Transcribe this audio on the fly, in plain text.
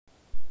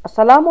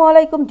Assalamu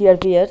alaikum dear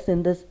viewers.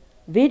 In this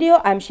video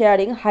I am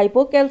sharing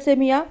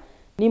hypocalcemia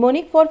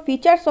mnemonic for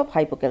features of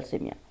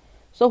hypocalcemia.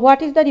 So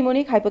what is the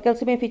mnemonic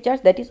hypocalcemia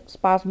features? That is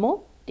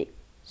spasmodic.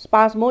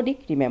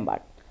 Spasmodic, remember.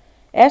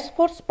 S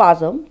for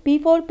spasm, P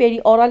for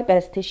perioral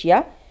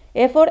paresthesia,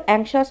 A for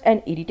anxious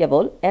and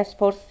irritable, S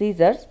for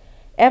seizures,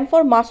 M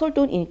for muscle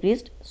tone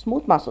increased,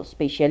 smooth muscles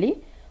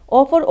specially,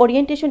 O for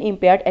orientation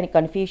impaired and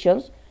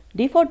confusions,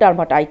 D for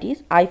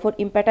dermatitis, I for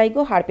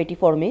impetigo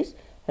herpetiformis,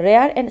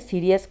 rare and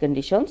serious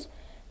conditions,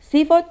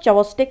 C for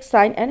Chvostek's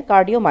sign and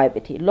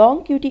cardiomyopathy.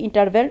 Long QT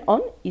interval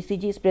on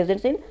ECG is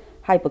present in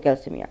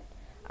hypocalcemia.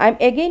 I am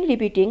again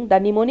repeating the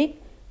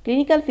mnemonic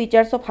clinical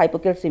features of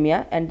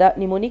hypocalcemia, and the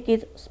mnemonic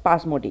is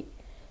spasmodic.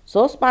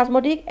 So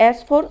spasmodic,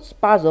 S for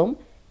spasm,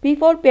 P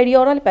for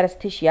perioral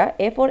paresthesia,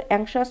 A for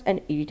anxious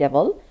and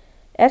irritable,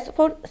 S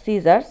for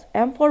seizures,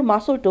 M for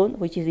muscle tone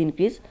which is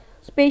increased,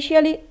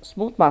 spatially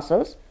smooth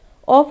muscles,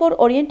 O for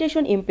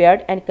orientation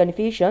impaired and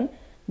confusion,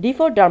 D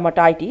for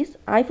dermatitis,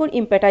 I for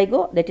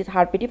impetigo, that is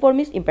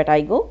herpetiformis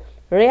impetigo,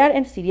 rare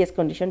and serious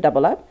condition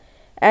double up,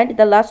 and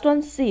the last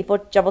one C for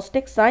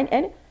Chvostek's sign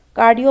and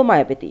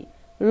cardiomyopathy.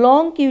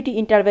 Long QT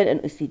interval on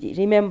ECG.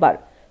 Remember,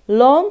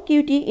 long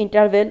QT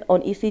interval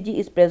on ECG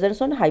is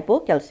present on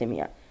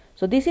hypocalcemia.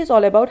 So this is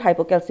all about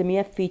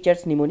hypocalcemia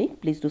features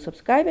mnemonic. Please do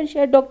subscribe and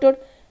share Doctor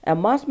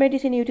and Mass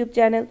Medicine YouTube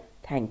channel.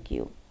 Thank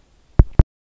you.